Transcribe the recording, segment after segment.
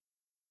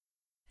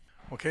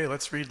Okay,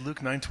 let's read Luke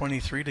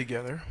 9:23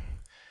 together.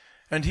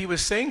 And he was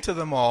saying to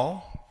them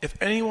all,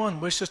 if anyone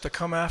wishes to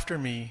come after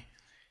me,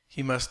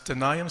 he must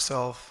deny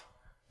himself,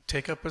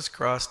 take up his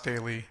cross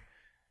daily,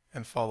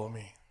 and follow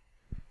me.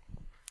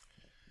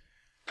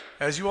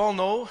 As you all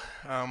know,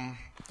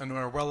 and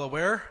are well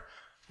aware,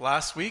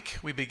 last week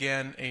we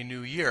began a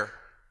new year.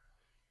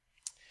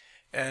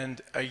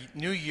 And a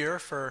new year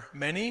for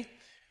many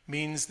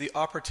means the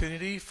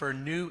opportunity for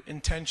new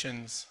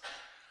intentions,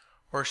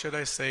 or should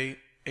I say,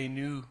 a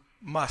new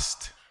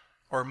must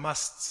or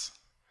musts.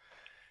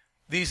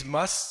 These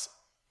musts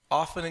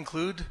often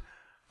include,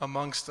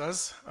 amongst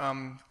us,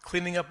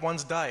 cleaning up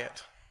one's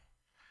diet,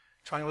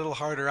 trying a little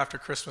harder after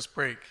Christmas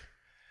break,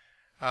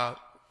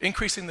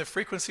 increasing the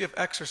frequency of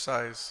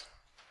exercise,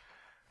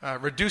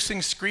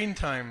 reducing screen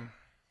time,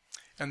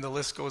 and the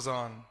list goes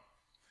on.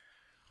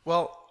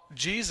 Well,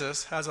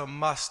 Jesus has a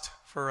must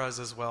for us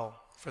as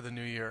well for the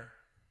new year.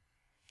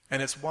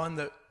 And it's one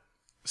that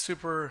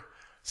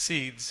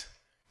supersedes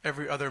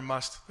every other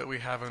must that we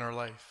have in our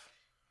life.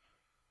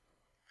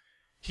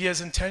 He has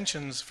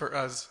intentions for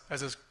us as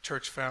his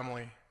church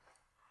family.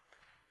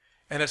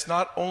 And it's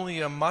not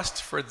only a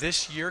must for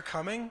this year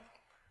coming,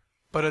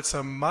 but it's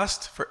a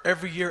must for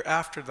every year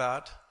after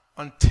that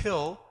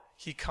until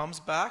he comes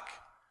back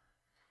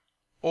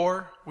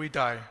or we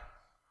die,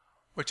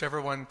 whichever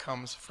one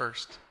comes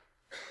first.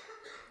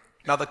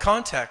 Now, the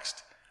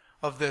context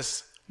of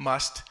this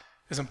must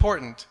is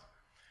important.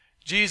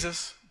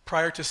 Jesus,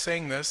 prior to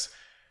saying this,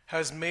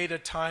 has made a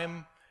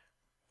time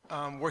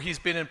where he's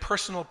been in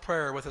personal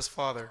prayer with his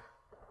Father.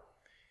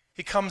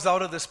 He comes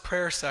out of this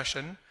prayer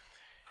session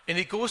and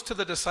he goes to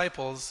the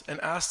disciples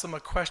and asks them a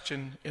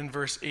question in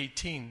verse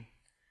 18.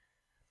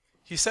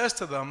 He says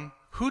to them,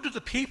 "Who do the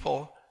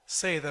people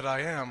say that I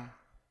am?"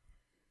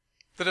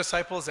 The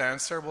disciples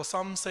answer, "Well,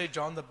 some say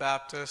John the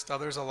Baptist,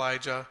 others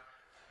Elijah.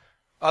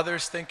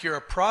 Others think you're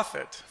a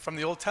prophet from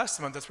the Old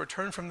Testament that's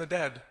returned from the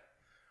dead."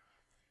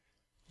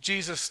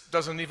 Jesus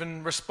doesn't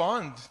even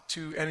respond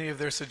to any of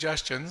their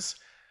suggestions,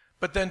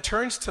 but then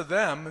turns to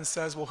them and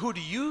says, "Well, who do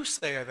you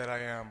say that I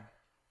am?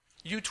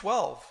 You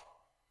 12.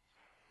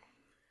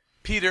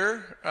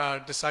 Peter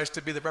decides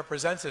to be the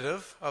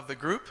representative of the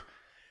group,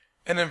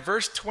 and in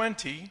verse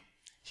 20,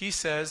 he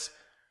says,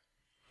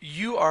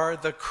 "You are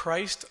the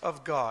Christ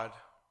of God."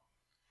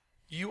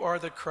 You are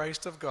the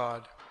Christ of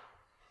God.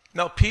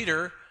 Now,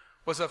 Peter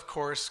was, of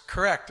course,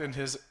 correct in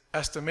his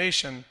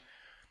estimation,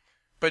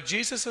 but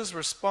Jesus'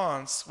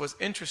 response was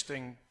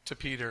interesting to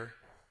Peter.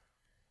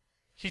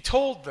 He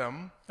told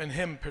them, and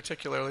him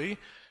particularly,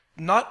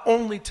 not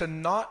only to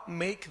not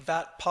make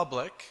that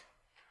public,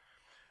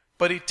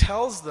 but he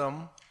tells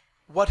them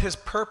what his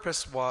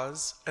purpose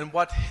was and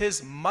what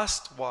his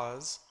must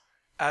was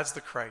as the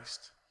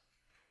Christ.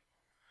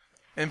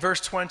 In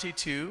verse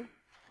 22,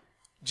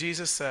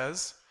 Jesus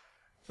says,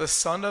 "The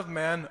Son of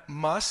Man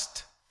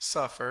must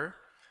suffer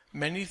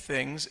many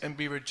things and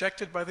be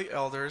rejected by the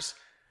elders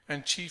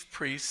and chief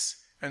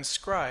priests and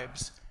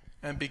scribes,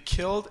 and be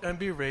killed and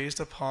be raised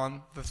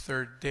upon the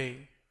third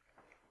day."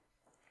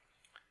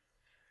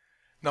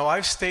 Now,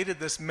 I've stated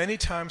this many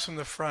times from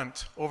the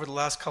front over the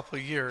last couple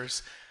of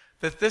years,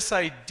 that this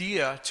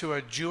idea to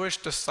a Jewish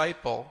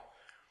disciple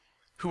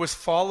who was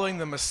following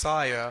the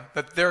Messiah,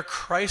 that their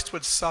Christ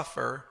would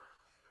suffer,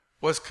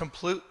 was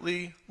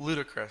completely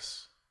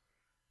ludicrous.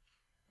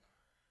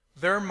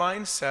 Their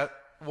mindset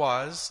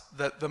was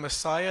that the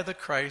Messiah, the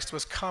Christ,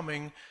 was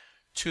coming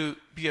to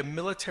be a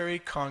military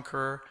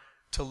conqueror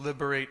to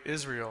liberate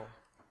Israel.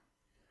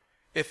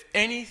 If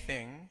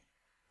anything,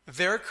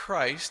 their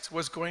Christ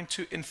was going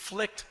to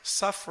inflict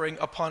suffering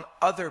upon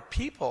other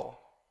people,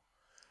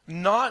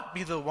 not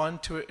be the one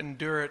to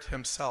endure it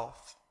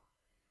himself.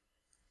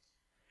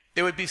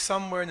 It would be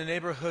somewhere in the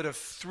neighborhood of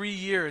 3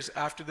 years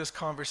after this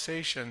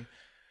conversation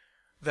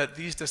that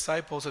these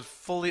disciples would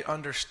fully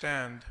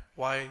understand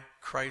why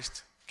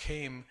Christ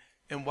came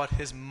and what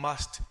his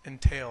must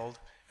entailed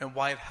and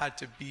why it had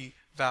to be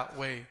that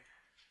way.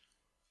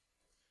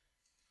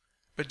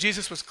 But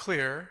Jesus was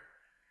clear.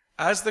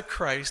 As the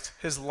Christ,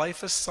 his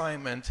life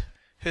assignment,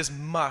 his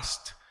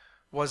must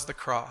was the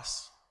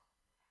cross.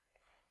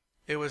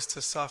 It was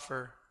to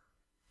suffer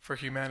for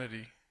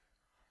humanity.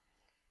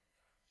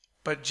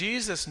 But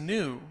Jesus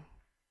knew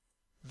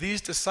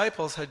these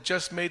disciples had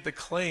just made the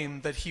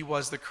claim that he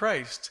was the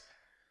Christ.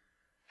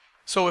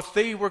 So if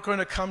they were going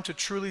to come to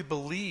truly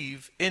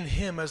believe in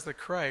him as the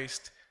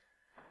Christ,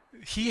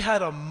 he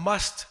had a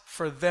must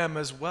for them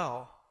as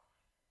well.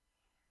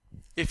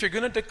 If you're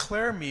going to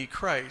declare me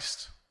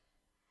Christ,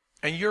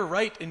 and you're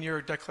right in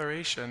your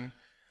declaration,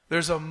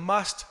 there's a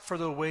must for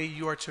the way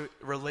you are to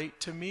relate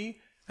to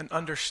me and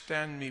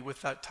understand me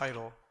with that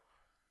title.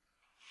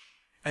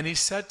 And he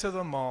said to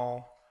them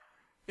all,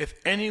 "If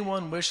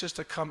anyone wishes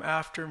to come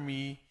after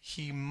me,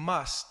 he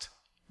must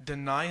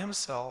deny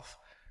himself,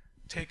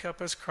 take up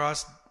his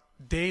cross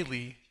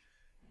daily,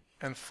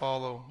 and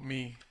follow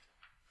me."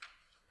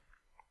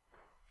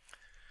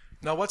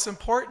 Now, what's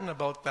important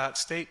about that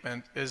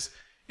statement is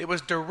it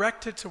was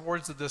directed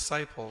towards the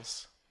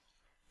disciples,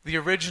 the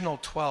original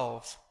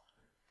 12.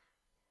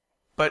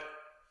 But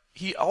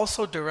he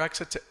also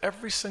directs it to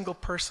every single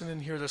person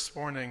in here this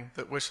morning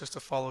that wishes to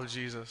follow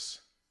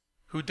Jesus,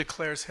 who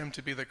declares him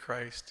to be the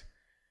Christ.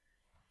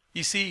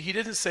 You see, he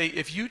didn't say,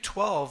 if you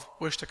 12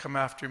 wish to come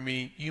after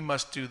me, you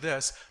must do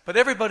this, but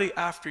everybody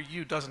after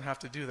you doesn't have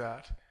to do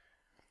that.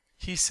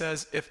 He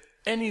says, if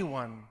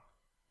anyone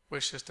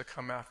wishes to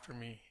come after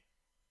me,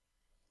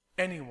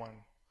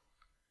 anyone.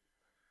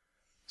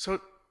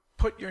 So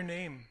put your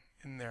name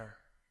in there.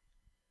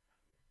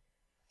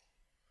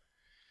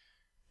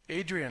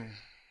 Adrian,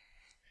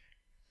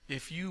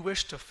 if you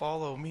wish to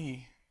follow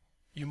me,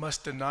 you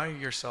must deny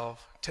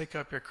yourself, take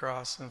up your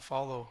cross, and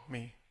follow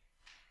me.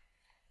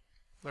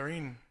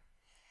 Lorene,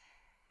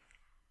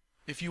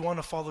 if you want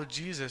to follow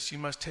Jesus, you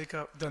must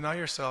deny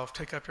yourself,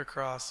 take up your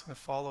cross, and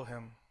follow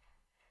him.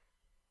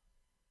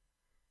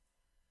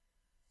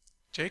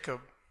 Jacob,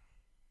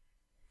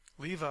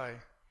 Levi,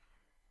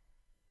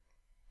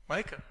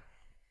 Micah,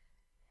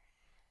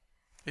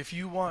 if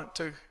you want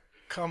to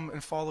come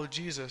and follow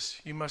Jesus,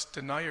 you must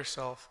deny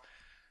yourself,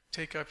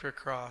 take up your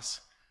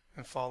cross,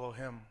 and follow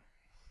him.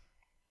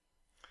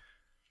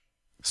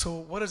 So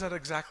what does that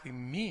exactly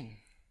mean?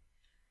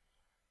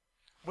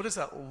 What does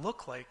that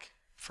look like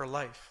for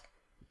life?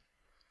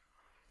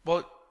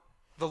 Well,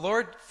 the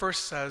Lord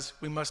first says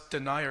we must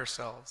deny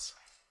ourselves.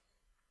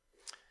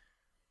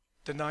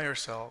 Deny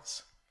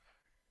ourselves.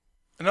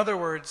 In other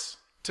words,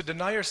 to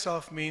deny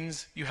yourself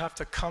means you have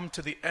to come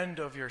to the end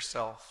of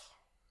yourself.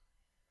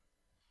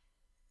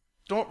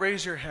 Don't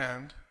raise your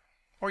hand,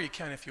 or you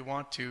can if you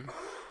want to.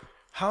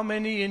 How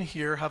many in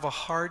here have a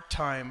hard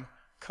time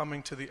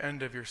coming to the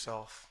end of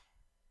yourself?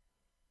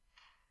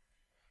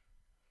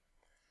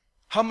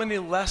 How many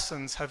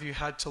lessons have you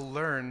had to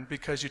learn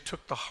because you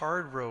took the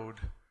hard road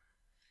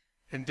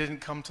and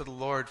didn't come to the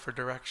Lord for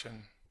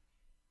direction?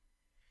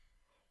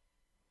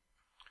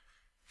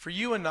 For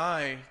you and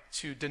I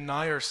to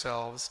deny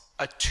ourselves,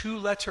 a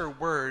 2-letter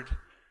word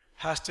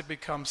has to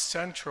become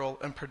central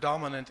and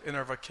predominant in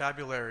our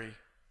vocabulary.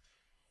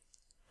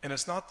 And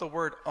it's not the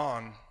word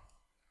on,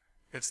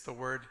 it's the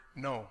word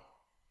no.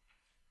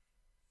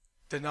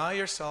 Deny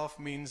yourself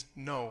means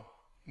no,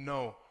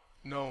 no,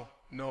 no,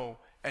 no,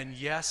 and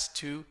yes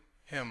to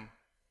him.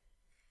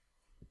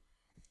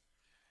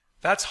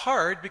 That's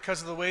hard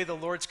because of the way the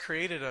Lord's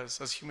created us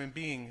as human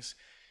beings.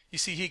 You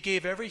see, he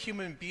gave every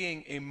human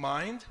being a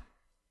mind,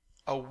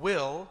 a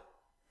will,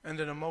 and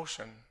an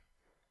emotion.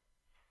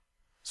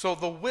 So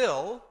the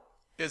will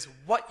is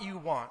what you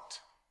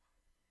want.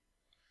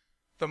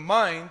 The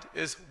mind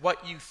is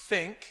what you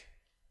think,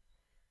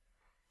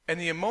 and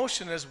the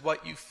emotion is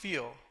what you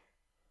feel.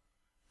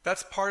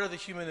 That's part of the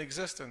human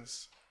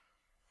existence.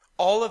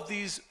 All of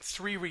these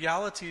 3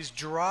 realities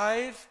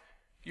drive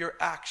your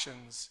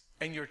actions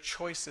and your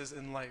choices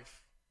in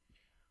life.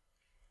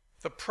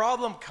 The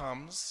problem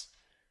comes,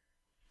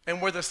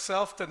 and where the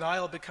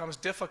self-denial becomes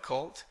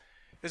difficult,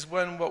 is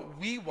when what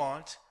we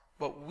want,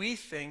 what we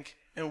think,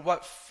 and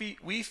what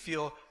we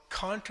feel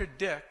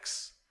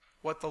contradicts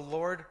what the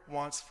Lord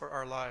wants for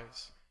our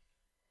lives.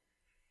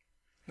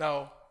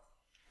 Now,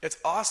 it's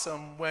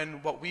awesome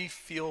when what we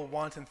feel,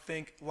 want, and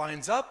think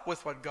lines up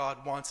with what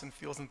God wants and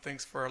feels and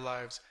thinks for our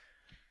lives.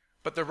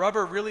 But the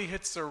rubber really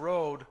hits the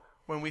road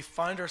when we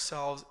find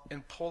ourselves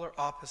in polar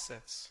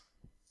opposites.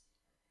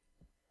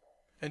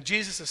 And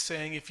Jesus is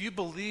saying, if you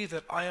believe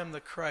that I am the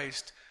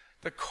Christ,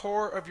 the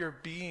core of your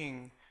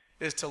being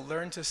is to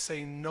learn to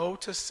say no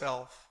to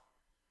self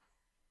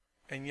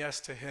and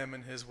yes to him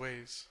and his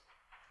ways.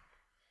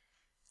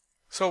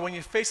 So when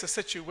you face a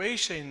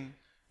situation,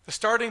 the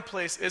starting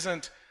place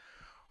isn't,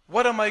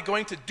 what am I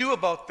going to do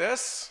about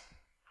this?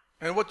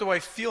 And what do I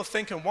feel,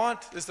 think, and want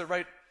is the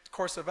right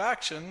course of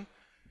action?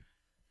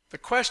 The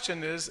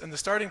question is, and the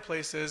starting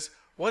place is,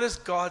 what is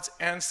God's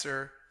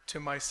answer to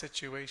my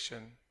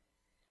situation?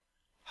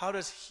 How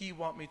does he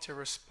want me to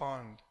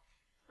respond?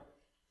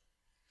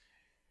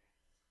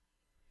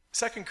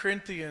 2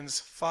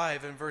 Corinthians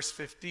 5 and verse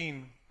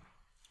 15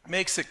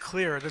 makes it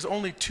clear there's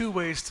only 2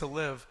 ways to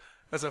live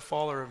as a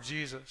follower of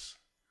Jesus.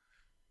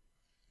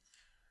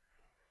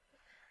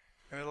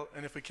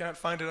 And if we can't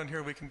find it on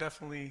here, we can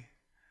definitely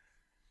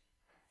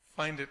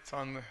find it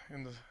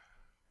in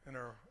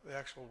the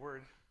actual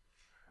word.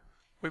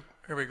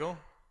 Here we go.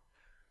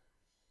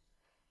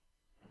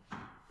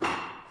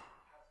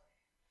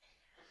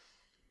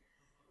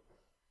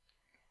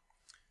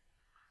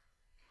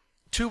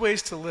 Two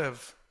ways to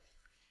live.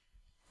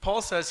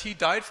 Paul says he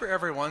died for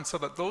everyone so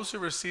that those who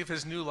receive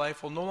his new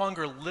life will no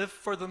longer live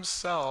for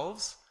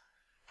themselves.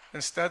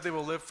 Instead, they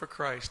will live for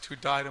Christ, who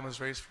died and was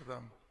raised for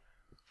them.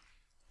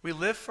 We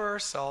live for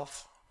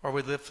ourselves or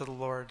we live for the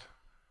Lord.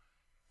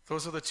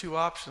 Those are the 2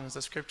 options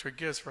that Scripture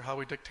gives for how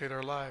we dictate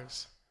our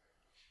lives.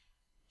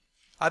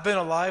 I've been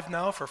alive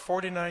now for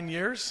 49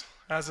 years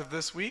as of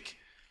this week.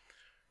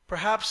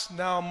 Perhaps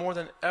now more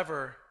than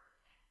ever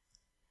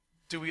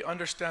do we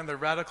understand the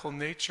radical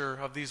nature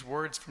of these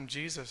words from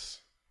Jesus.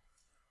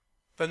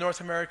 The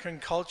North American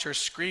culture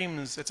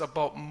screams it's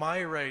about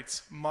my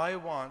rights, my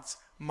wants,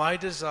 my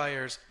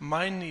desires,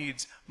 my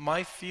needs,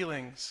 my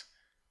feelings.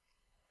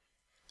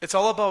 It's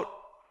all about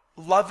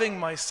loving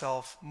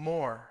myself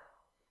more.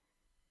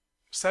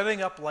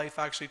 Setting up life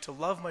actually to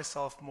love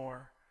myself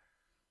more.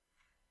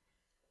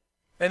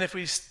 And if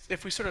we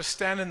sort of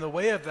stand in the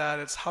way of that,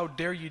 it's how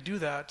dare you do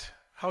that?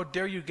 How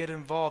dare you get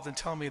involved and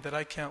tell me that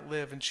I can't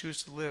live and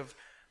choose to live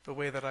the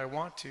way that I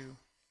want to?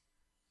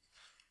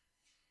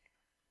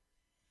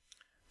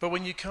 But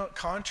when you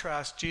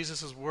contrast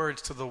Jesus'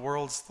 words to the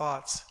world's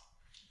thoughts,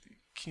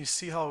 can you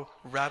see how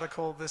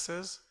radical this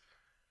is?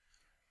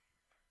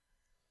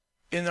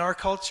 In our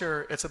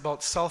culture, it's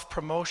about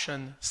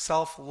self-promotion,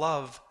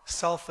 self-love,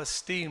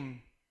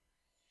 self-esteem.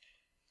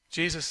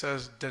 Jesus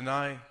says,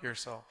 deny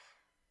yourself.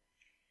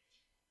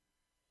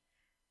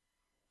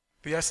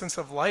 The essence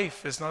of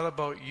life is not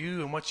about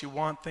you and what you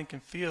want, think,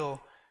 and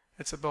feel.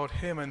 It's about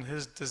Him and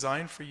His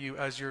design for you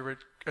as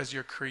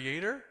your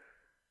Creator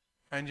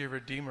and your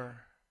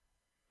Redeemer,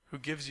 who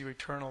gives you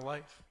eternal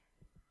life.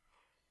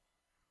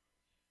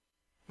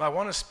 Now, I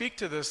want to speak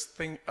to this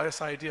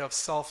idea of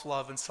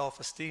self-love and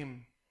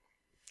self-esteem.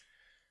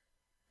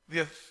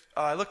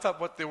 I looked up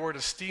what the word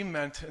esteem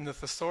meant in the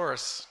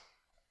thesaurus,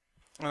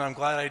 and I'm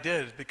glad I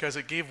did, because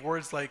it gave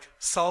words like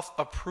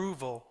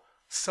self-approval,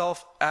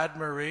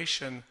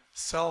 self-admiration,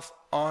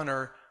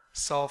 self-honor,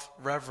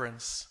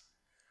 self-reverence.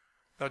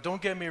 Now,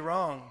 don't get me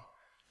wrong.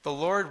 The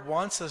Lord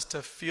wants us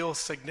to feel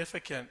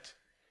significant.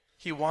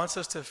 He wants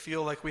us to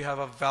feel like we have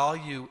a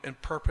value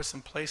and purpose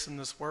and place in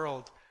this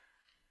world.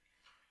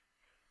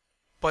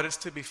 But it's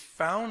to be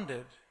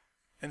founded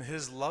in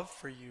His love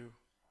for you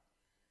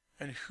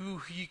and who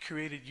He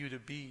created you to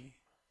be.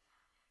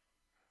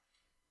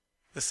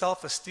 The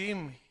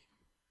self-esteem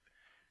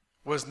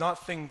was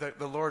nothing that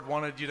the Lord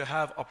wanted you to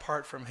have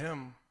apart from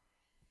Him.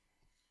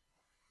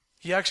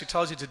 He actually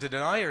tells you to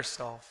deny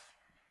yourself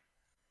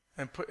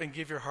and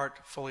give your heart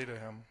fully to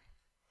Him.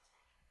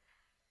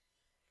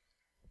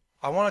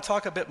 I want to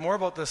talk a bit more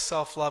about this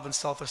self-love and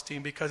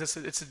self-esteem because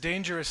it's a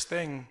dangerous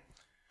thing.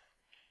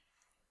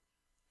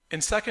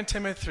 In 2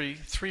 Timothy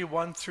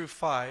 3:1 through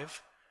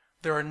 5,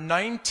 there are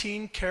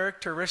 19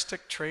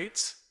 characteristic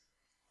traits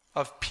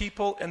of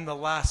people in the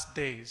last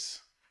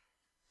days.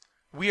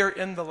 We are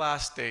in the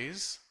last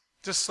days.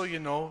 Just so you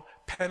know,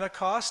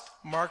 Pentecost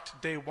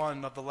marked day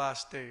 1 of the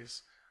last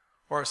days.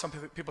 Or some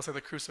people say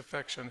the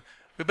crucifixion.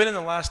 We've been in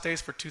the last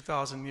days for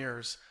 2,000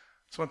 years.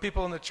 So when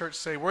people in the church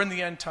say, we're in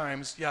the end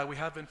times, yeah, we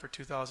have been for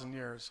 2,000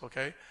 years,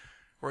 okay?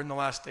 We're in the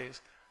last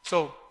days.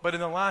 But in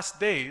the last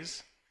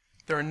days,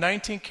 there are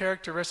 19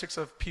 characteristics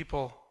of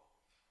people,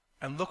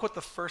 and look what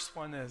the first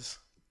one is.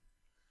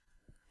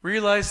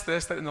 Realize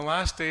this, that in the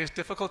last days,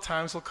 difficult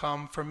times will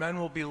come, for men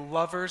will be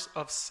lovers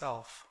of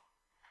self,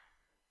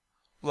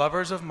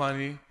 lovers of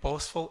money,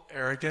 boastful,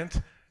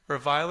 arrogant,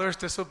 revilers,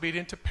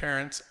 disobedient to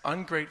parents,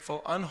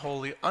 ungrateful,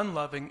 unholy,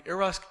 unloving,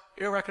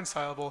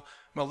 irreconcilable,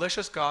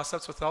 malicious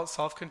gossips without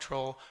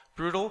self-control,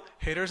 brutal,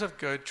 haters of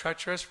good,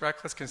 treacherous,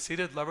 reckless,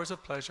 conceited, lovers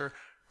of pleasure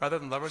rather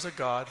than lovers of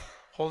God,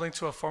 holding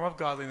to a form of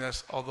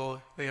godliness,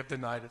 although they have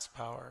denied its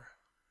power.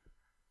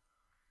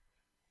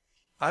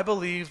 I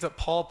believe that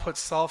Paul puts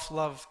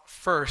self-love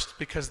first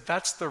because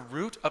that's the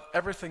root of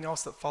everything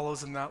else that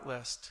follows in that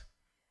list.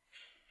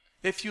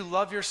 If you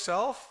love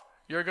yourself,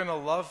 you're going to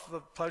love the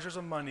pleasures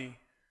of money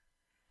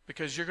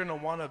because you're going to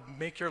want to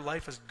make your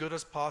life as good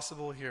as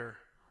possible here.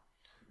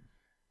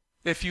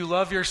 If you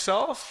love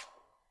yourself,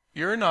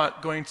 you're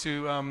not going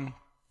to,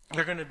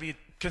 you're going to be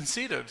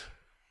conceited.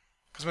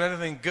 Because when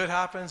anything good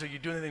happens or you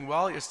do anything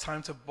well, it's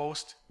time to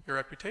boast your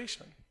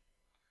reputation.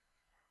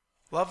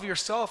 Love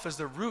yourself is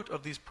the root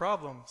of these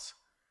problems.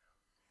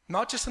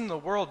 Not just in the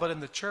world, but in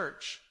the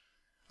church.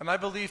 And I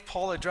believe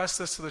Paul addressed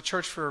this to the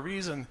church for a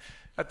reason.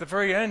 At the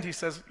very end, he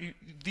says,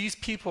 these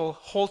people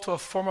hold to a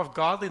form of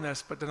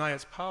godliness, but deny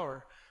its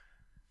power.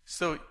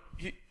 So,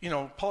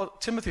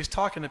 Timothy's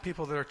talking to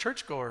people that are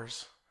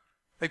churchgoers.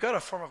 They've got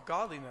a form of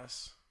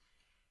godliness.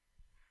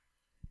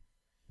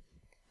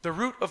 The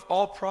root of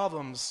all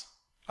problems,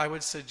 I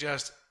would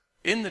suggest,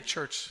 in the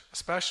church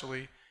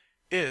especially,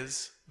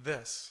 is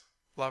this: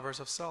 lovers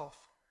of self.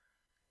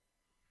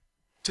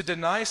 To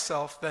deny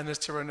self, then, is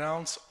to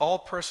renounce all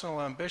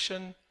personal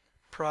ambition,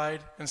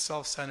 pride, and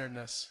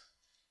self-centeredness.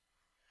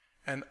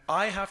 And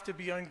I have to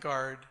be on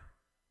guard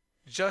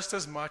just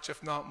as much,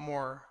 if not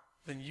more,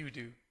 than you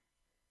do.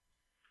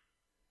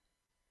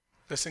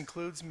 This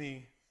includes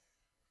me.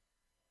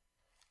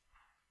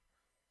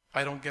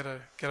 I don't get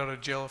a get out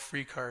of jail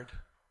free card.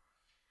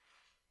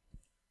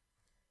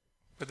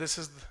 But this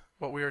is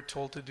what we are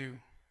told to do: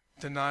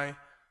 deny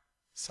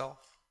self.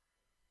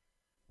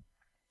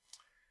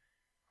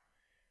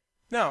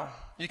 Now,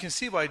 you can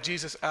see why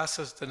Jesus asks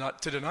us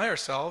to deny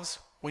ourselves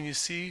when you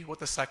see what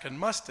the second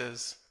must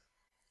is.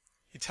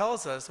 He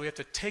tells us we have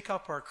to take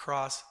up our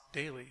cross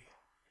daily.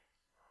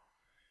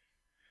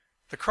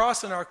 The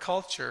cross in our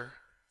culture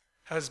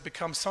has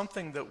become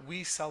something that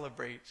we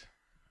celebrate.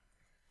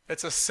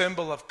 It's a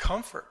symbol of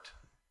comfort.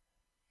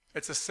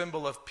 It's a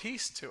symbol of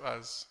peace to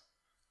us.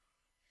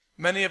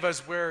 Many of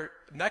us wear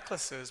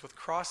necklaces with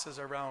crosses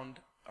around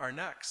our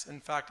necks. In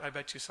fact, I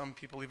bet you some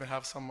people even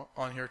have some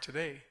on here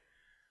today.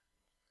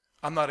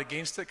 I'm not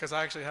against it because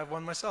I actually have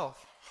one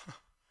myself.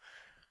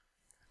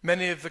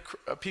 Many of the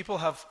people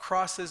have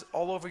crosses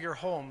all over your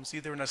homes,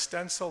 either in a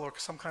stencil or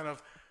some kind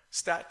of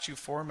statue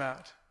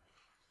format.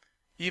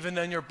 Even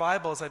in your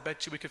Bibles, I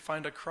bet you we could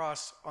find a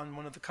cross on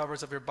one of the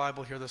covers of your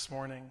Bible here this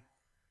morning.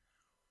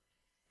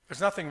 There's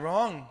nothing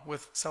wrong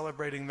with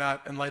celebrating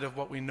that in light of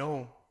what we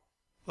know,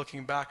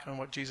 looking back on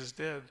what Jesus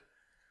did.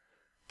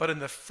 But in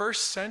the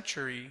first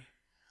century,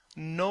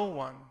 no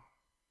one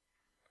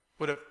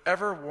would have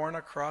ever worn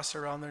a cross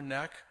around their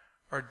neck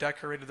or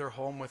decorated their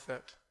home with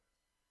it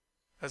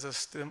as a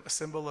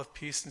symbol of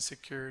peace and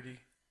security.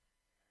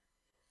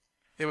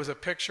 It was a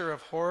picture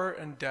of horror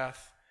and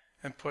death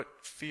and put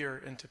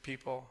fear into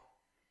people.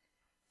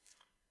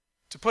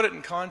 To put it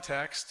in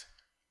context,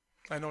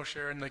 I know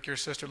Sharon, like your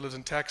sister, lives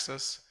in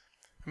Texas.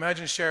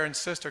 Imagine Sharon's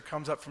sister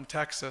comes up from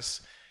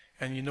Texas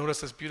and you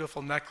notice this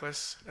beautiful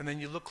necklace, and then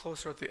you look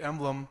closer at the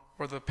emblem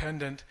or the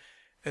pendant,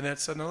 and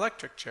it's an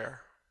electric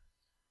chair.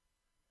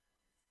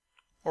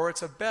 Or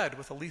it's a bed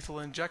with a lethal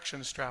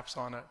injection straps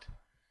on it.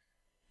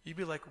 You'd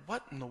be like,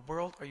 what in the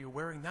world are you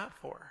wearing that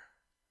for?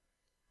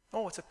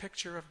 Oh, it's a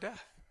picture of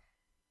death.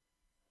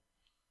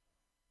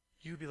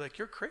 You'd be like,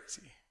 you're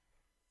crazy.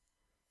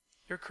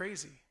 You're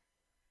crazy.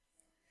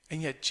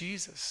 And yet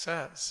Jesus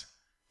says,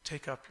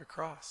 take up your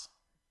cross.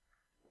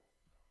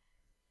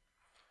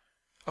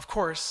 Of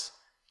course,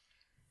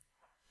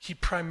 he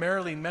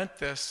primarily meant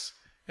this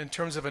in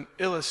terms of an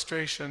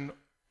illustration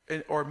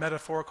or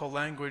metaphorical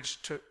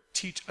language to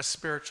teach a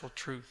spiritual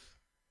truth.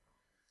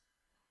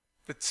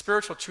 The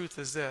spiritual truth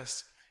is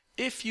this: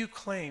 if you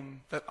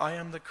claim that I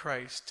am the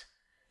Christ,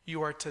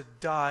 you are to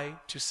die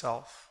to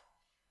self.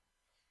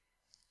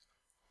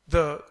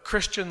 The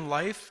Christian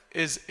life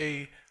is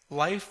a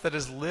life that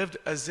is lived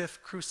as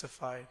if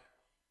crucified.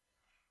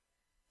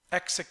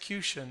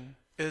 Execution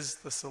is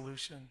the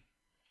solution.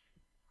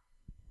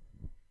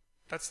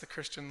 That's the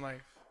Christian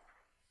life.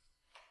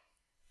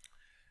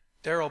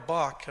 Darrell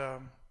Bock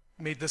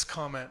made this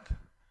comment: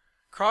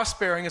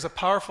 cross-bearing is a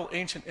powerful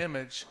ancient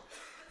image.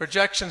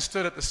 Rejection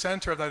stood at the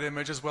center of that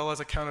image, as well as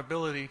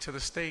accountability to the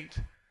state.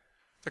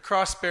 The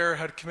cross-bearer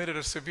had committed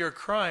a severe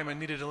crime and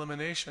needed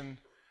elimination.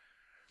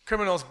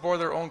 Criminals bore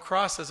their own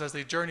crosses as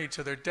they journeyed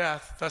to their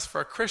death. Thus, for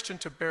a Christian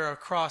to bear a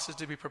cross is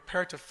to be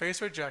prepared to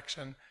face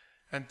rejection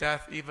and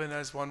death, even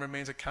as one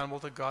remains accountable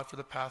to God for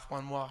the path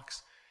one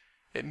walks.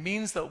 It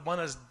means that one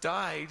has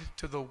died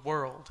to the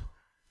world,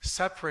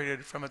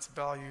 separated from its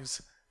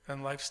values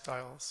and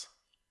lifestyles.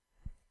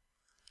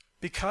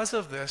 Because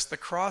of this, the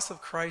cross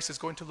of Christ is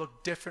going to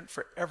look different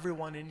for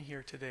everyone in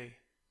here today.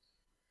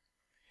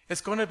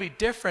 It's going to be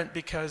different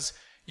because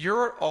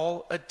you're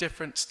all at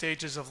different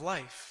stages of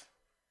life.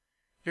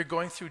 You're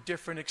going through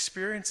different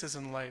experiences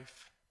in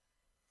life.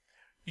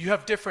 You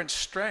have different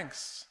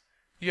strengths.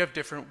 You have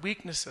different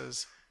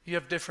weaknesses. You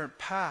have different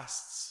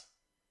pasts.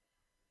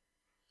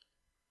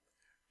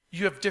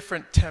 You have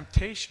different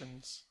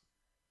temptations.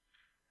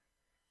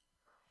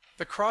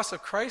 The cross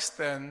of Christ,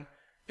 then,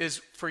 is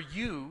for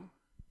you,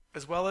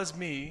 as well as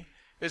me,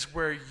 is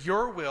where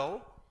your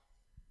will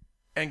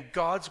and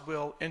God's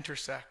will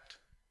intersect.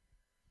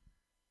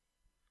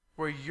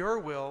 Where your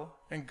will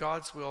and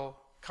God's will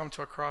come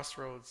to a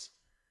crossroads.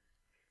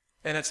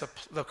 And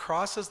the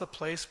cross is the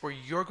place where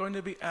you're going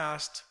to be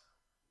asked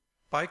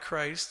by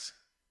Christ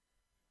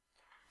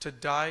to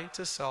die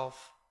to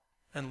self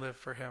and live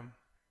for him.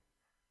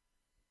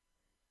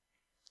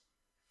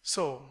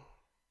 So,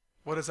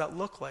 what does that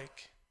look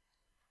like?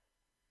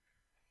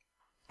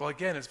 Well,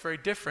 again, it's very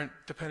different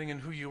depending on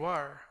who you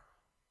are.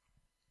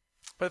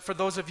 But for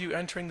those of you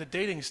entering the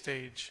dating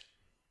stage,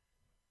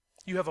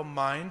 you have a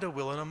mind, a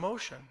will, and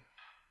emotion.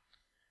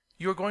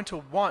 You're going to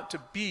want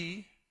to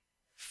be,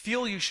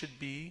 feel you should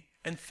be,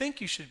 and think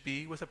you should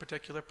be with a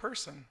particular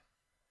person.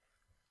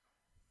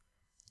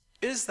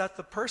 Is that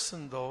the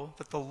person, though,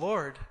 that the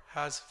Lord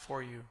has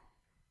for you?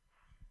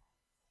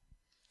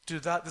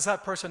 Does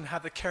that person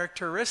have the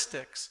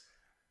characteristics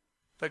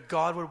that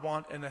God would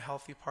want in a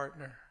healthy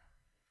partner?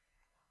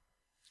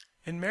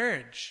 In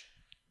marriage,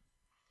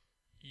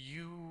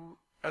 you,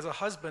 as a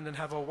husband and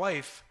have a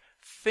wife,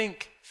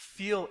 think,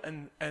 feel,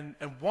 and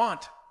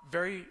want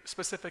very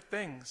specific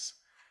things.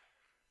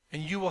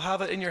 And you will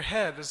have it in your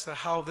head as to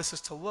how this is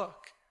to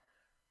look.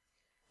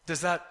 Does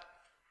that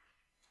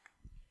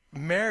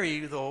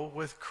marry, though,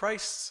 with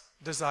Christ's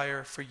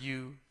desire for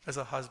you as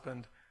a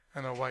husband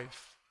and a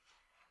wife?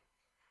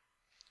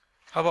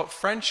 How about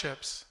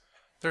friendships?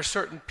 There are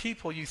certain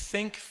people you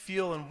think,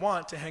 feel, and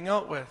want to hang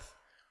out with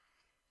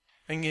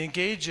and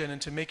engage in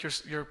and to make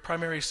your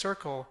primary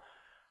circle.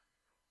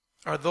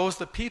 Are those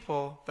the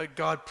people that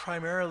God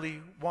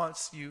primarily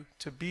wants you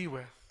to be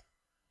with?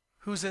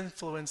 Who's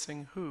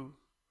influencing who?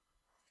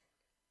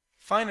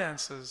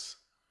 Finances.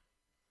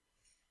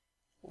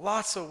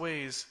 Lots of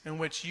ways in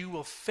which you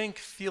will think,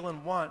 feel,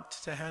 and want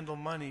to handle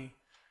money.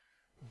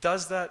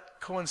 Does that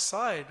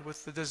coincide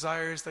with the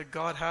desires that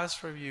God has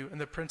for you and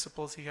the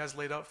principles he has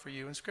laid out for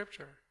you in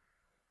Scripture?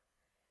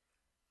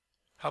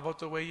 How about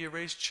the way you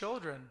raise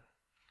children?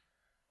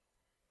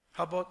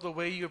 How about the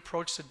way you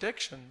approach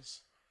addictions?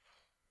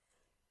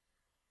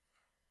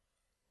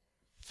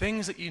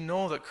 things that you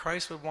know that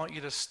Christ would want you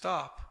to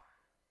stop,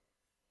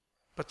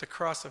 but the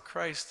cross of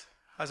Christ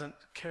hasn't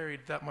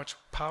carried that much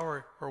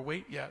power or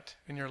weight yet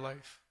in your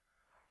life.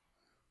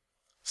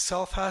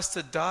 Self has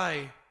to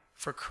die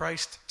for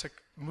Christ to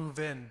move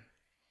in.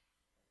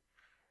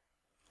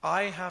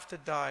 I have to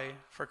die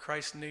for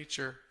Christ's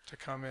nature to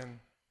come in.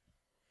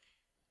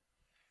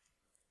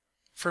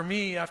 For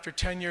me, after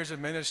 10 years of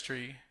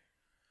ministry,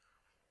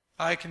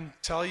 I can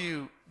tell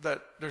you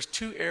that there's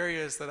two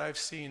areas that I've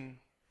seen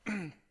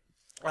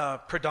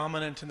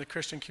predominant in the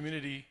Christian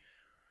community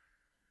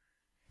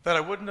that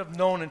I wouldn't have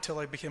known until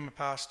I became a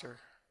pastor.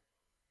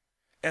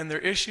 And they're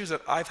issues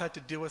that I've had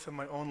to deal with in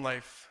my own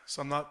life,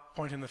 so I'm not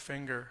pointing the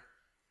finger.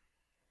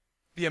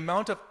 The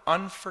amount of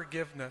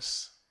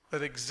unforgiveness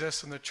that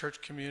exists in the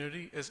church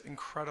community is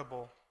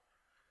incredible.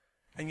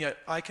 And yet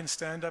I can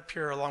stand up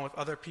here along with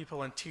other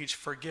people and teach,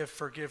 forgive,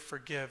 forgive,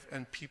 forgive,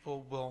 and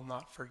people will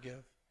not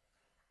forgive.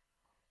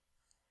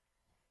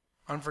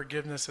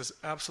 Unforgiveness is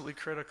absolutely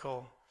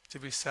critical to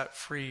be set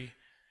free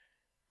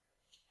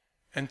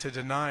and to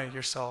deny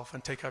yourself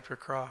and take up your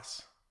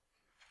cross.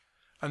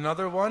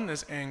 Another one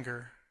is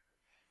anger.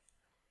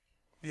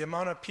 The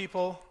amount of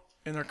people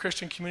in our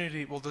Christian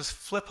community will just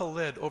flip a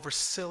lid over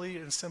silly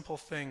and simple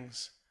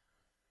things,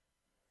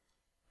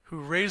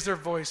 who raise their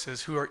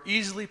voices, who are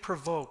easily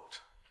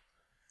provoked.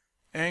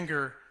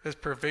 Anger is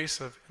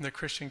pervasive in the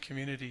Christian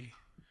community.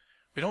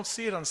 We don't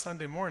see it on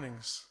Sunday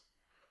mornings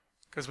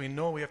because we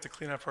know we have to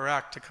clean up our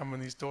act to come in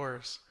these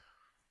doors.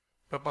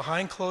 But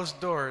behind closed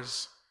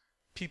doors,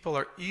 people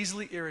are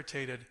easily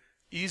irritated,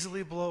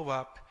 easily blow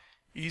up,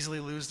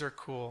 easily lose their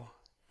cool,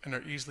 and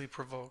are easily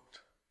provoked.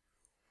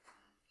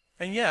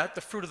 And yet,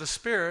 the fruit of the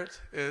Spirit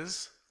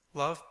is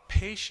love,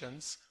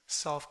 patience,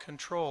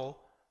 self-control.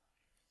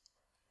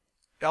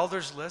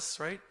 Elders' lists,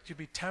 right? You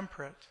be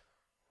temperate.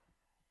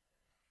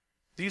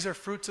 These are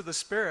fruits of the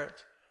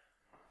Spirit.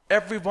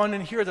 Everyone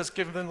in here that's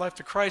given their life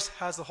to Christ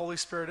has the Holy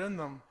Spirit in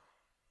them.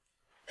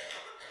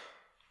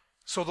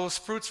 So those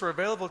fruits are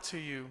available to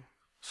you.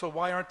 So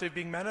why aren't they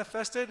being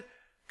manifested?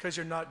 Because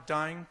you're not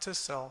dying to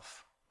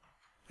self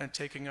and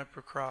taking up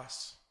your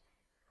cross.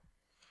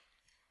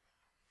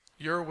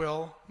 Your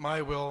will,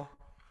 my will,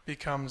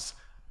 becomes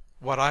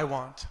what I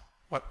want,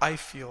 what I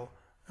feel,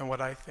 and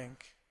what I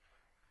think.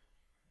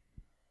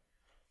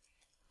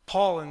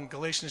 Paul in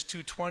Galatians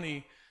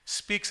 2:20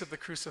 speaks of the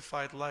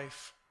crucified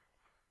life.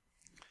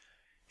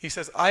 He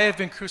says, I have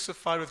been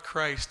crucified with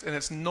Christ, and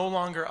it's no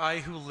longer I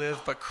who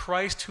live, but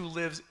Christ who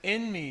lives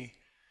in me.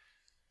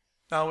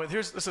 Now,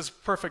 this is a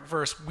perfect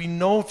verse. We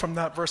know from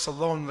that verse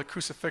alone the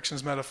crucifixion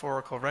is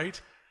metaphorical, right?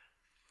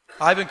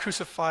 I've been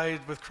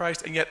crucified with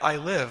Christ, and yet I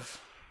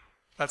live.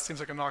 That seems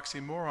like an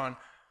oxymoron.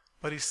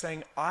 But he's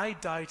saying, I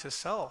die to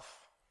self.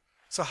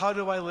 So how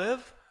do I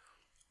live?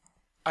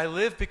 I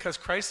live because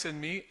Christ's in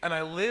me, and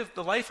I live,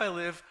 the life I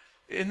live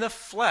in the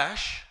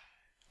flesh,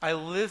 I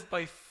live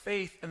by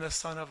faith in the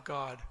Son of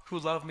God, who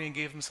loved me and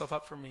gave himself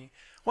up for me.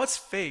 What's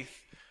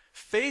faith?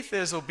 Faith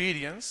is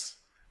obedience,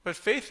 but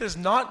faith is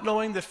not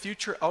knowing the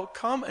future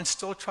outcome and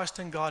still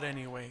trusting God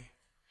anyway.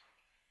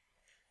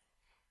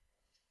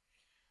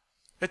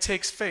 It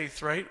takes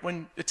faith, right?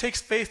 It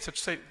takes faith to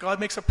say, God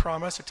makes a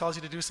promise or tells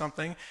you to do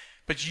something,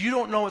 but you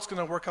don't know what's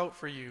going to work out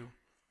for you.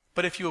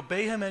 But if you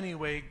obey him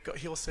anyway,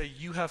 he'll say,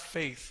 you have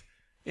faith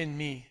in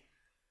me.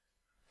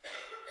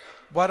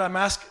 What I'm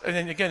asking,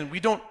 and again, we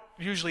don't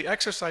usually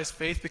exercise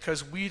faith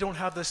because we don't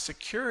have the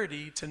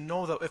security to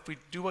know that if we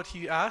do what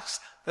he asks,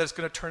 that it's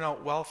going to turn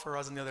out well for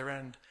us on the other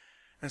end.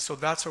 And so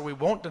that's where we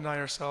won't deny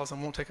ourselves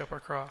and won't take up our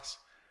cross.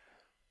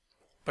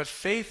 But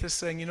faith is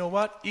saying, you know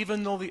what?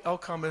 Even though the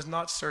outcome is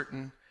not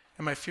certain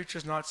and my future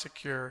is not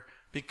secure,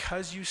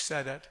 because you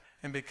said it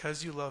and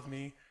because you love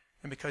me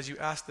and because you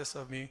asked this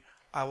of me,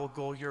 I will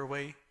go your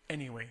way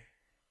anyway.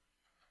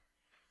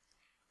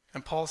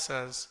 And Paul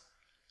says,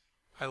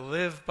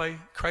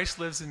 Christ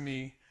lives in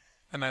me,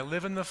 and I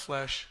live in the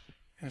flesh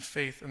in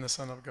faith in the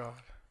Son of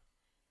God.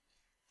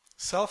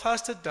 Self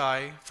has to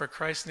die for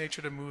Christ's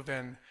nature to move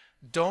in.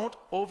 Don't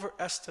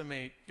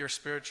overestimate your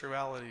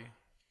spirituality.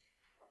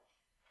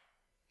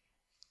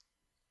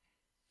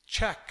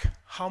 Check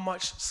how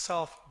much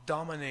self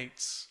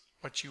dominates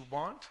what you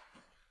want,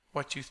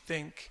 what you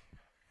think,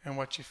 and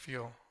what you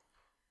feel.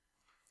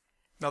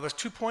 Now, there's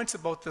 2 points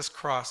about this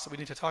cross that we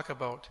need to talk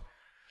about.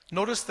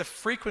 Notice the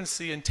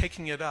frequency in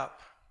taking it up.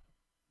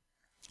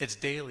 It's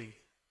daily.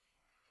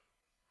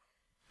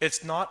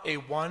 It's not a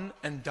one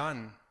and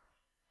done.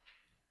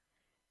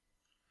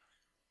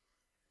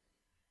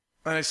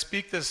 And I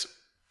speak this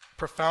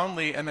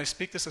profoundly, and I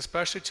speak this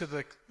especially to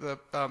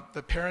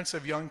the parents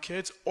of young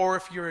kids, or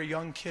if you're a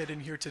young kid in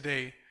here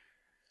today.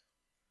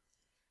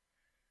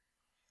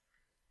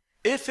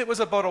 If it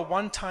was about a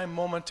one-time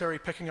momentary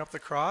picking up the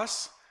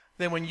cross,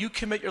 then when you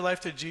commit your life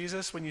to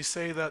Jesus, when you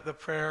say the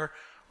prayer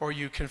or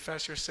you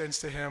confess your sins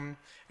to him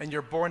and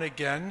you're born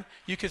again,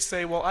 you could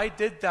say, well, I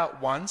did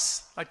that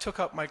once. I took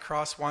up my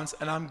cross once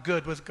and I'm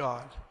good with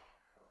God.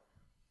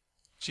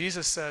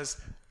 Jesus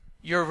says,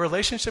 your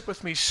relationship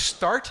with me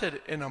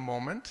started in a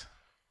moment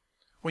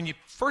when you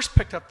first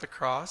picked up the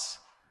cross,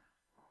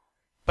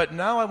 But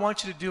now I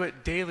want you to do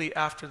it daily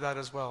after that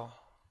as well.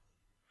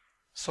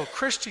 So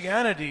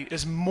Christianity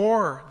is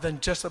more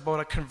than just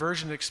about a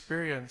conversion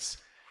experience.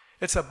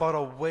 It's about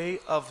a way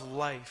of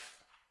life.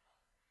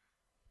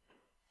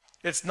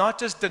 It's not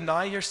just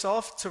deny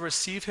yourself to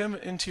receive him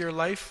into your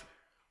life.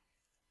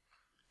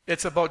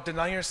 It's about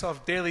denying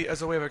yourself daily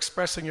as a way of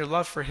expressing your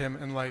love for him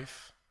in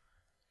life.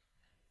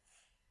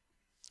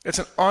 It's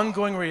an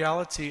ongoing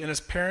reality, and as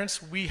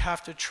parents, we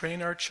have to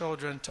train our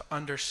children to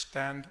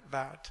understand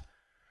that.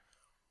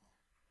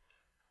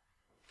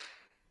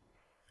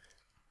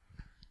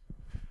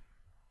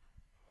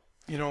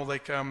 You know,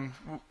 like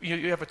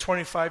you have a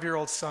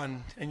 25-year-old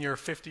son and you're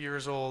 50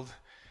 years old,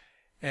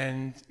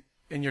 and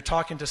you're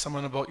talking to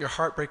someone about your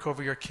heartbreak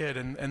over your kid,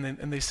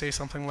 and they say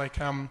something like,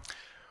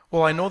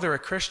 well, I know they're a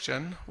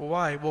Christian. Well,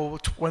 why? Well,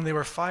 when they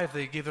were 5,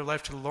 they gave their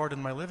life to the Lord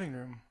in my living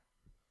room.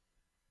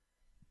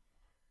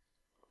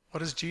 What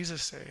does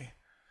Jesus say?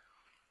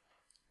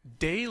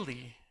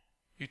 Daily,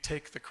 you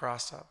take the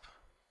cross up.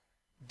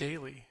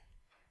 Daily.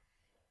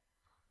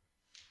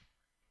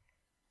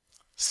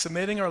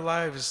 Submitting our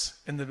lives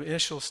in the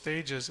initial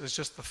stages is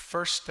just the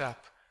first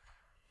step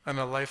on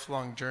a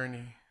lifelong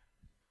journey.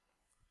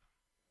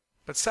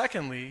 But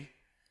secondly,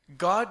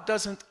 God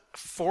doesn't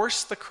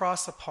force the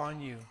cross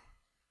upon you.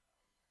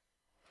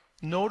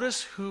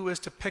 Notice who is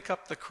to pick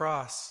up the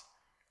cross.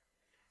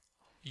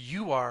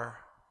 You are.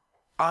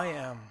 I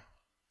am.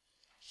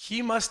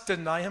 He must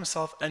deny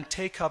himself and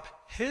take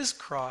up his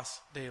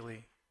cross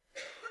daily.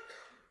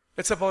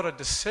 It's about a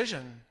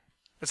decision.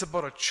 It's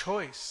about a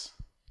choice.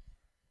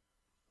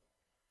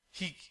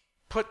 He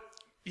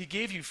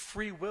gave you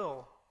free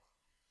will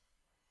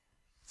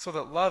so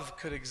that love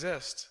could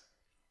exist.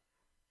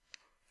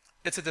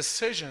 It's a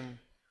decision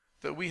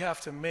that we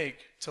have to make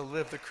to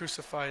live the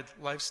crucified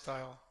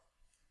lifestyle.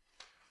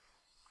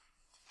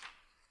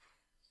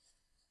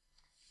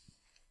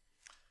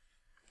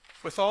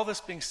 With all this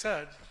being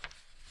said,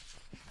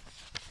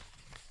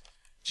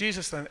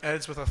 Jesus then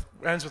ends with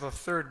a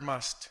third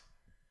must.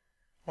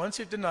 Once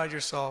you've denied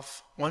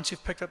yourself, once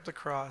you've picked up the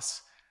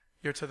cross,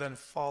 you're to then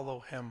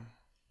follow him.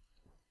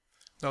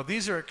 Now,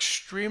 these are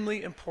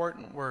extremely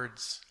important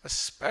words,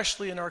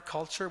 especially in our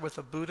culture with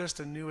the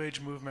Buddhist and New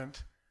Age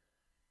movement.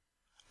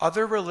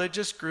 Other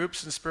religious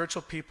groups and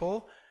spiritual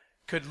people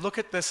could look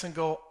at this and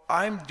go,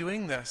 I'm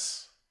doing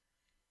this.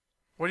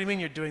 What do you mean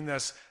you're doing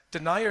this?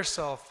 Deny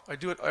yourself. I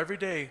do it every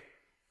day.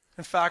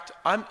 In fact,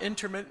 I'm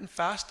intermittent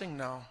fasting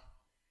now.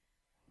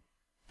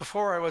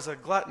 Before I was a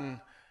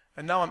glutton,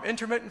 and now I'm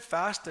intermittent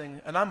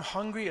fasting, and I'm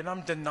hungry, and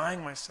I'm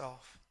denying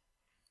myself.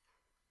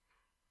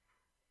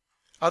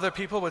 Other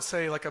people would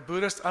say, like a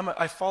Buddhist,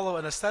 I follow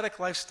an ascetic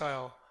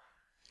lifestyle.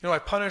 You know, I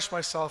punish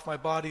myself, my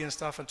body and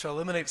stuff, and to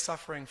eliminate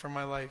suffering from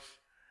my life.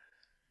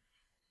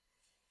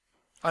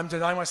 I'm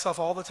denying myself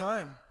all the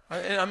time.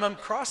 I'm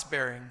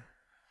cross-bearing.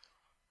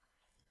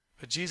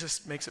 But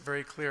Jesus makes it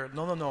very clear.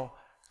 No.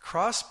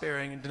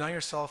 Cross-bearing and denying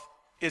yourself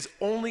is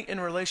only in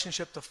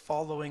relationship to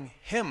following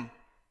him.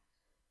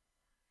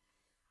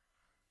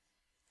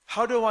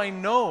 How do I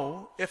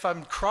know if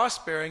I'm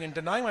cross-bearing and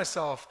denying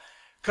myself?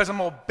 Because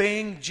I'm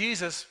obeying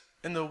Jesus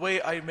in the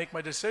way I make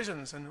my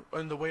decisions and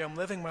in the way I'm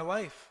living my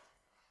life.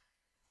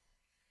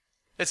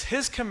 It's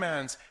his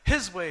commands,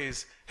 his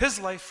ways, his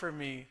life for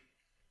me.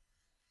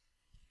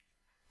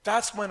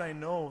 That's when I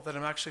know that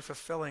I'm actually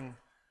fulfilling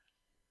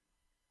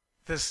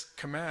this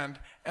command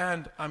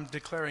and I'm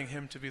declaring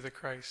him to be the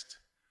Christ.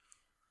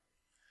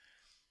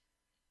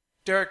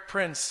 Derek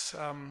Prince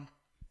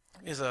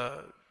is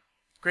a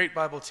great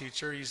Bible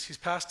teacher. He's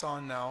passed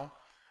on now,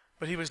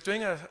 but he was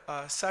doing a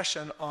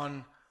session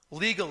on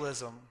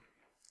legalism.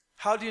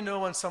 How do you know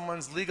when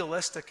someone's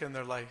legalistic in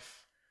their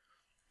life?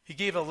 He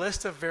gave a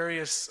list of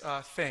various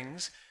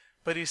things,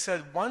 but he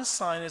said one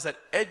sign is that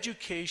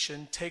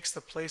education takes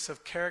the place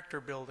of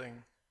character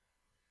building.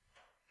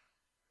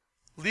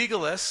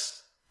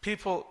 Legalists,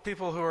 people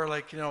who are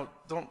like,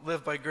 don't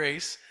live by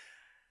grace,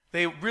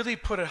 they really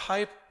put a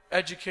high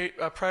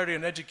priority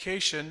on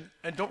education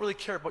and don't really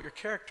care about your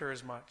character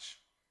as much.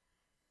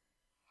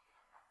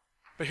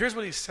 But here's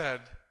what he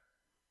said.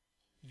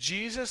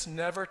 Jesus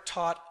never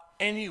taught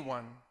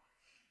anyone,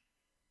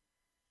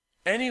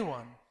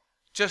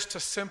 just to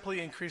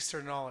simply increase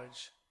their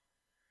knowledge.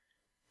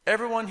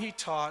 Everyone he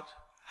taught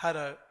had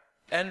an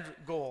end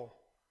goal,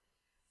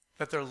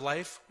 that their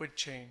life would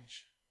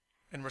change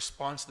in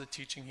response to the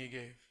teaching he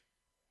gave.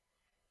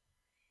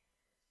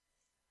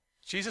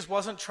 Jesus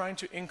wasn't trying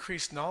to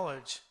increase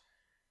knowledge.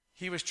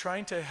 He was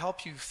trying to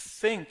help you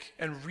think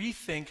and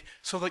rethink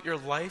so that your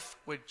life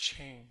would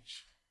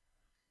change.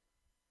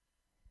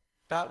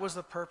 That was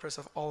the purpose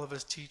of all of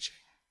his teaching.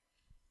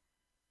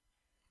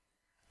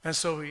 And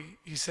so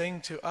he's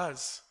saying to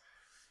us,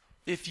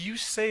 if you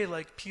say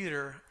like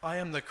Peter, I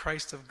am the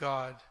Christ of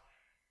God,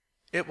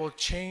 it will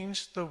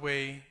change the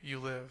way you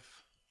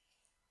live.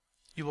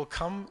 You will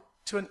come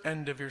to an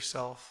end of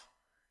yourself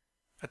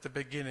at the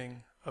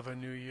beginning of a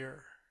new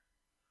year.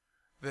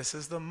 This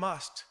is the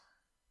must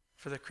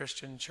for the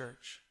Christian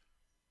church.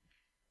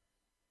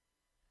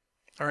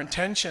 Our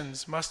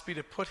intentions must be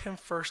to put him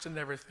first in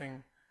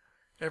everything,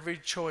 every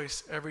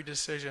choice, every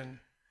decision.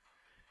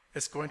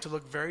 It's going to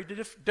look very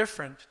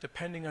different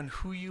depending on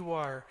who you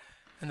are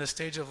and the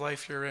stage of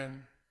life you're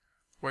in,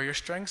 where your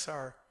strengths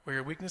are, where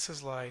your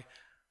weaknesses lie,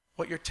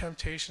 what your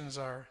temptations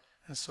are,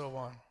 and so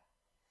on.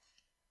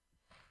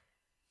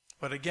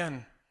 But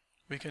again,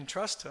 we can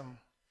trust him.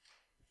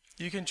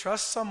 You can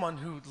trust someone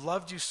who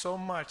loved you so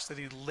much that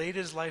he laid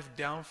his life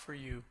down for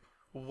you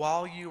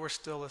while you were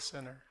still a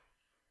sinner.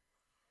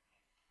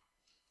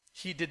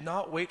 He did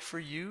not wait for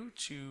you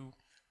to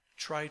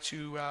try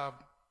to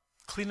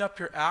clean up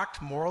your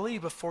act morally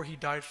before he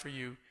died for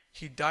you.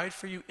 He died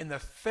for you in the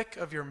thick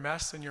of your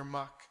mess and your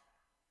muck.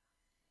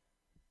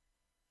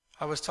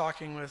 I was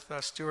talking with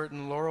Stuart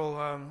and Laurel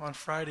on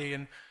Friday,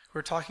 and we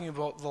were talking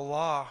about the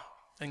law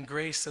and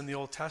grace in the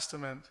Old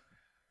Testament.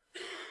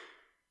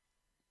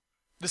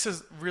 This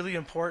is really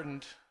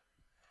important.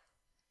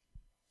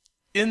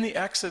 In the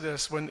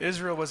Exodus, when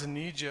Israel was in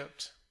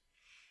Egypt,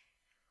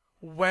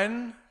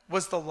 when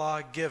was the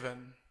law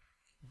given?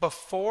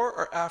 Before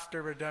or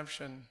after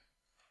redemption?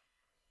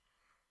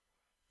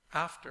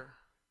 After.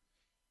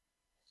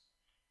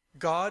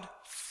 God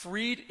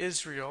freed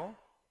Israel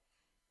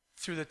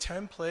through the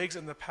 10 plagues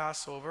and the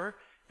Passover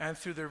and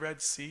through the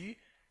Red Sea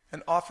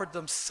and offered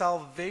them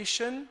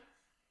salvation.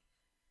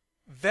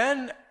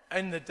 Then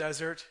in the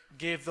desert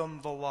gave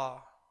them the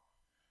law.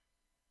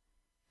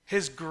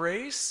 His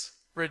grace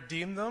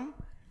redeemed them,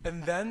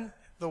 and then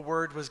the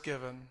word was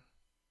given.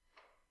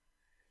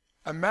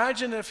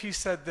 Imagine if he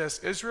said this,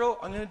 Israel,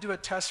 I'm going to do a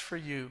test for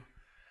you.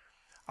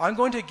 I'm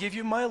going to give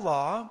you my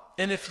law,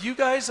 and if you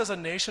guys as a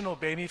nation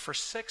obey me for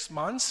 6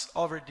 months,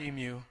 I'll redeem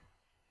you.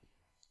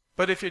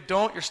 But if you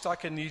don't, you're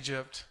stuck in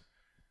Egypt.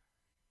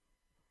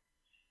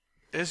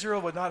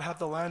 Israel would not have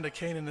the land of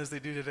Canaan as they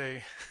do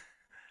today.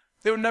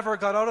 They would never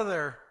have got out of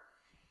there.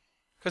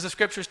 Because the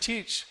scriptures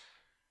teach,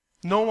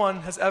 no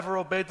one has ever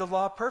obeyed the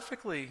law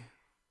perfectly.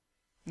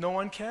 No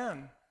one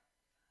can.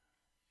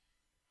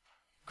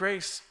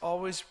 Grace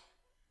always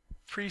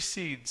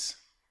precedes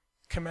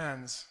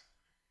commands.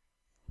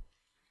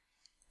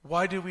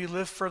 Why do we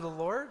live for the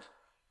Lord?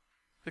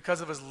 Because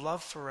of his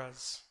love for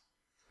us.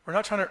 We're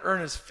not trying to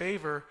earn his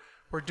favor.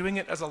 We're doing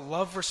it as a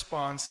love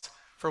response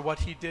for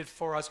what he did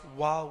for us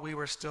while we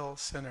were still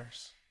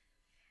sinners.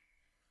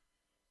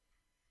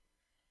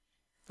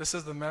 This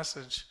is the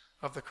message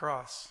of the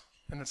cross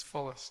in its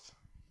fullest.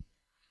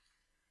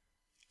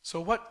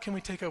 So what can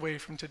we take away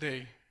from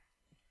today?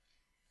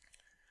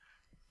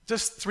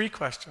 Just 3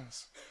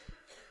 questions.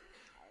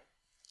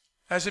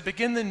 As you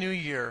begin the new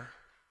year,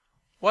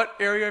 what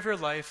area of your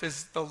life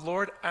is the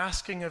Lord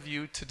asking of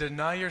you to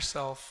deny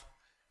yourself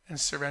and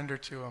surrender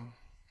to him?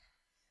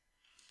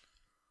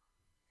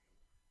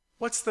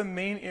 What's the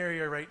main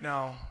area right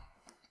now?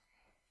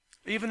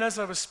 Even as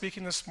I was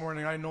speaking this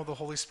morning, I know the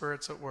Holy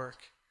Spirit's at work.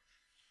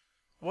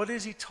 What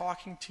is he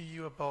talking to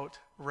you about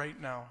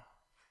right now?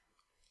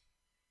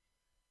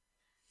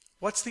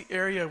 What's the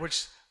area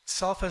which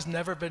self has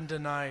never been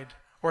denied,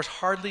 or is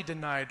hardly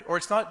denied, or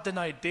it's not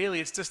denied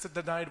daily, it's just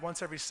denied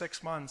once every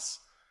 6 months?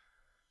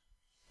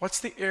 What's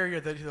the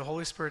area that the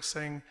Holy Spirit's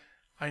saying,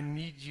 I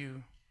need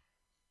you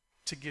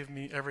to give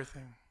me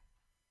everything?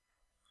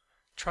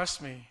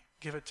 Trust me,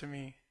 give it to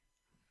me.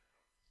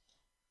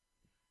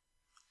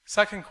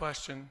 Second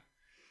question,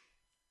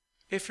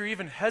 if you're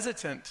even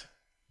hesitant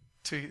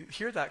to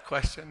hear that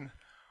question,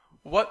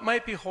 what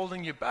might be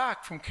holding you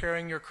back from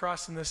carrying your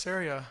cross in this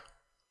area?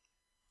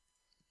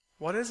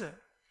 What is it?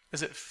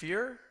 Is it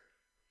fear?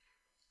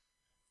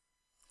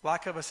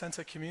 Lack of a sense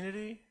of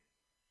community?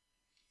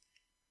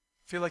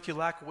 Feel like you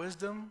lack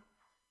wisdom?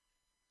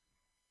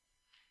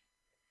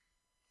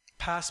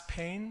 Past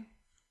pain?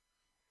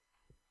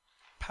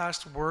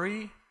 Past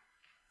worry?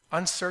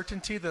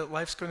 Uncertainty that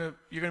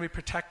you're going to be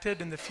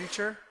protected in the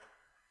future?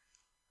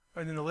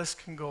 And then the list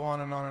can go on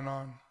and on and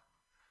on.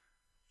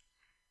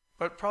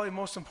 But probably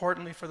most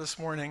importantly for this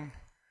morning,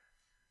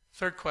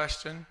 third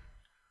question,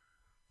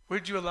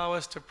 would you allow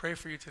us to pray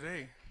for you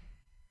today?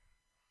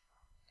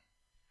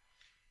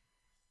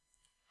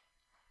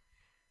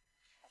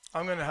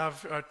 I'm going to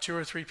have 2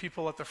 or 3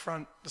 people at the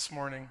front this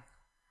morning.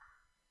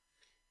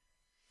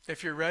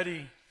 If you're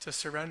ready to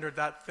surrender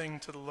that thing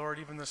to the Lord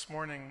even this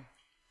morning,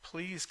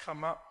 please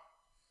come up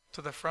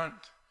to the front,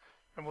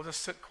 and we'll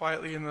just sit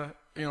quietly in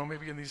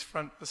maybe in this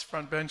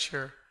front bench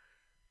here.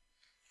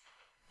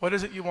 What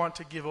is it you want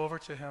to give over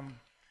to him,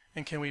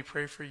 and can we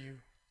pray for you?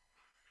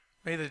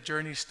 May the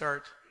journey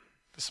start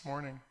this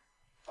morning.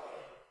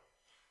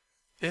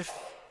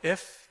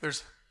 If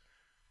there's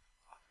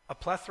a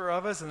plethora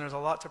of us and there's a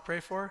lot to pray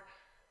for,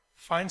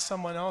 find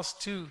someone else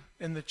too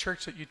in the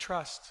church that you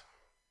trust.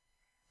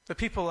 The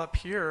people up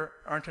here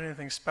aren't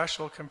anything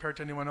special compared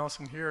to anyone else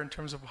in here in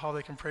terms of how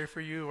they can pray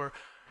for you, or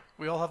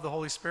we all have the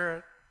Holy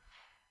Spirit.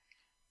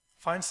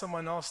 Find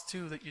someone else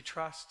too that you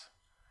trust,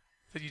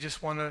 that you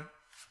just want to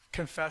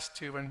confess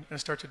to and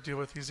start to deal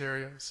with these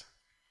areas.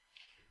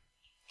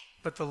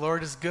 But the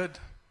Lord is good.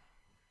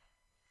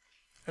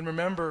 And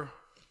remember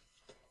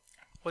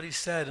what he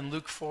said in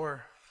Luke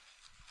 4.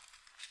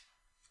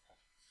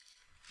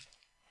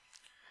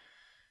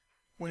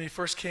 when he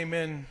first came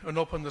in and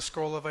opened the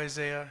scroll of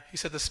Isaiah, he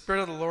said, "The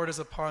Spirit of the Lord is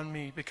upon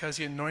me because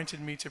he anointed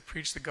me to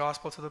preach the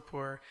gospel to the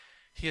poor.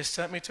 He has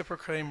sent me to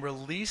proclaim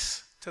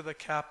release to the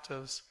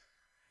captives,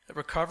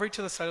 recovery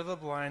to the sight of the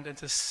blind, and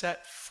to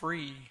set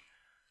free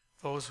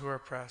those who are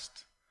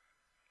oppressed."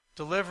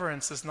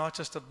 Deliverance is not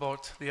just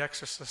about the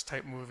Exorcist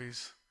type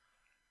movies.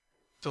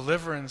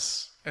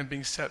 Deliverance and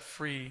being set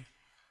free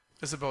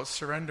is about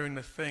surrendering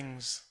the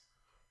things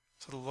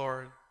to the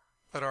Lord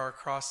that are our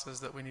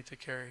crosses that we need to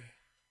carry.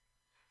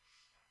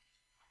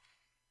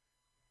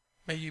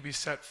 May you be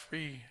set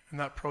free and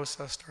that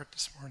process start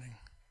this morning.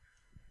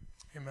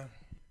 Amen.